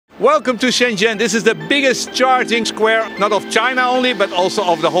Welcome to Shenzhen. This is the biggest charging square, not of China only, but also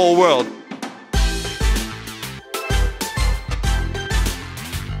of the whole world.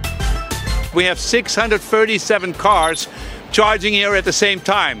 We have 637 cars charging here at the same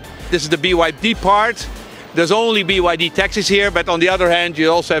time. This is the BYD part. There's only BYD taxis here, but on the other hand,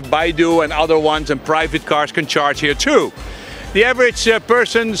 you also have Baidu and other ones, and private cars can charge here too. The average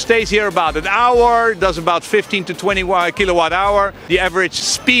person stays here about an hour, does about 15 to 20 kilowatt hour. The average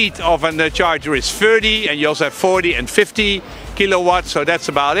speed of a charger is 30, and you also have 40 and 50 kilowatts, so that's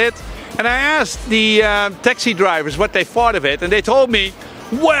about it. And I asked the taxi drivers what they thought of it, and they told me,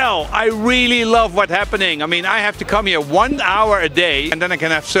 well, I really love what's happening. I mean, I have to come here 1 hour a day, and then I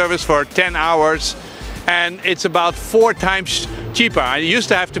can have service for 10 hours, and it's about 4 times cheaper. I used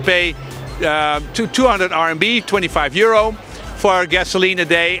to have to pay 200 RMB, 25 euro, for gasoline a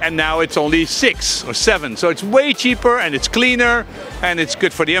day, and now it's only 6 or 7. So it's way cheaper, and it's cleaner, and it's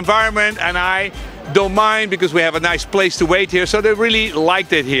good for the environment, and I don't mind because we have a nice place to wait here, so they really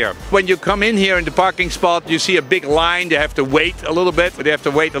liked it here. When you come in here in the parking spot, you see a big line. They have to wait a little bit. They have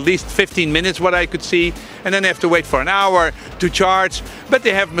to wait at least 15 minutes, what I could see, and then they have to wait for an hour to charge. But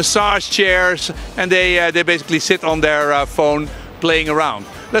they have massage chairs, and they basically sit on their phone playing around.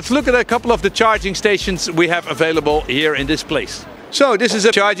 Let's look at a couple of the charging stations we have available here in this place. So this is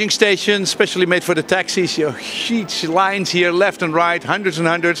a charging station specially made for the taxis. You have huge lines here, left and right, hundreds and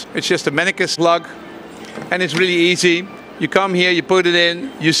hundreds. It's just a Mennekes plug, and it's really easy. You come here, you put it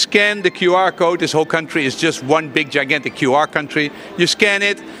in, you scan the QR code. This whole country is just one big gigantic QR country. You scan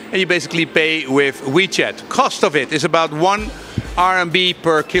it, and you basically pay with WeChat. Cost of it is about 1 RMB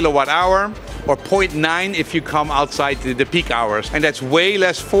per kilowatt hour, or 0.9 if you come outside the peak hours. And that's way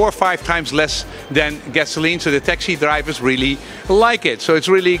less, 4 or 5 times less than gasoline, so the taxi drivers really like it. So it's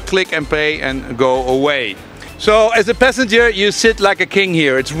really click and pay and go away. So as a passenger, you sit like a king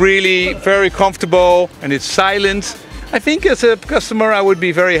here. It's really very comfortable, and it's silent. I think as a customer, I would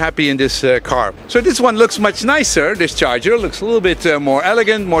be very happy in this car. So this one looks much nicer. This charger looks a little bit more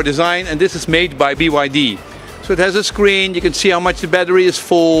elegant, more design, and this is made by BYD. So it has a screen, you can see how much the battery is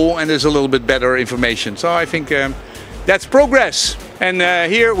full, and there's a little bit better information. So I think that's progress. And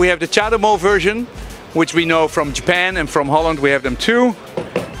here we have the CHAdeMO version, which we know from Japan, and from Holland we have them too.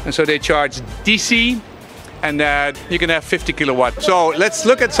 And so they charge DC, and you can have 50 kilowatt. So let's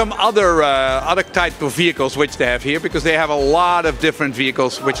look at some other type of vehicles which they have here, because they have a lot of different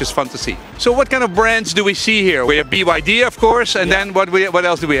vehicles, which is fun to see. So what kind of brands do we see here? We have BYD, of course, and then what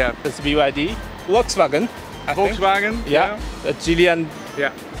else do we have? It's BYD, Volkswagen. Volkswagen, yeah. Geely,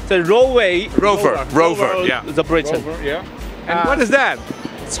 yeah. The Rover, yeah. The Britain. Rover, yeah. And what is that?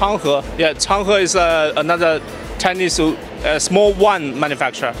 Changhe. Yeah, Changhe is another Chinese small one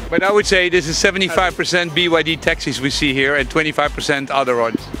manufacturer. But I would say this is 75% BYD taxis we see here, and 25% other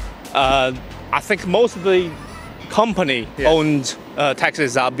ones. I think most of the company-owned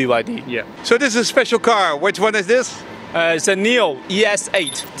taxis are BYD. Yeah. So this is a special car. Which one is this? It's a NIO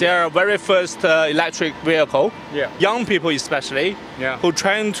ES8, their very first electric vehicle. Yeah. Young people especially, who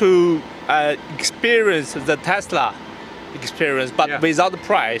trying to experience the Tesla experience, but without the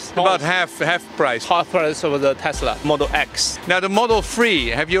price. About half price. Half price of the Tesla Model X. Now the Model 3,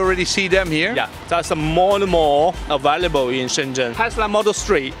 have you already seen them here? Yeah, that's more and more available in Shenzhen. Tesla Model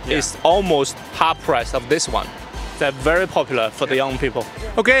 3 is almost half price of this one. They're very popular for the young people.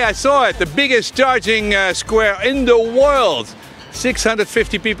 Okay, I saw it. The biggest charging square in the world.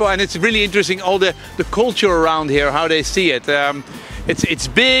 650 people, and it's really interesting, all the culture around here, how they see it. It's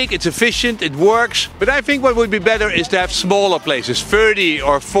big, it's efficient, it works. But I think what would be better is to have smaller places, 30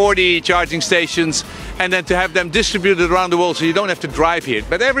 or 40 charging stations, and then to have them distributed around the world so you don't have to drive here.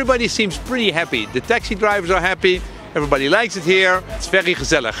 But everybody seems pretty happy. The taxi drivers are happy. Everybody likes it here. It's very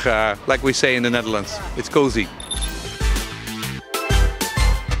gezellig, like we say in the Netherlands. It's cozy.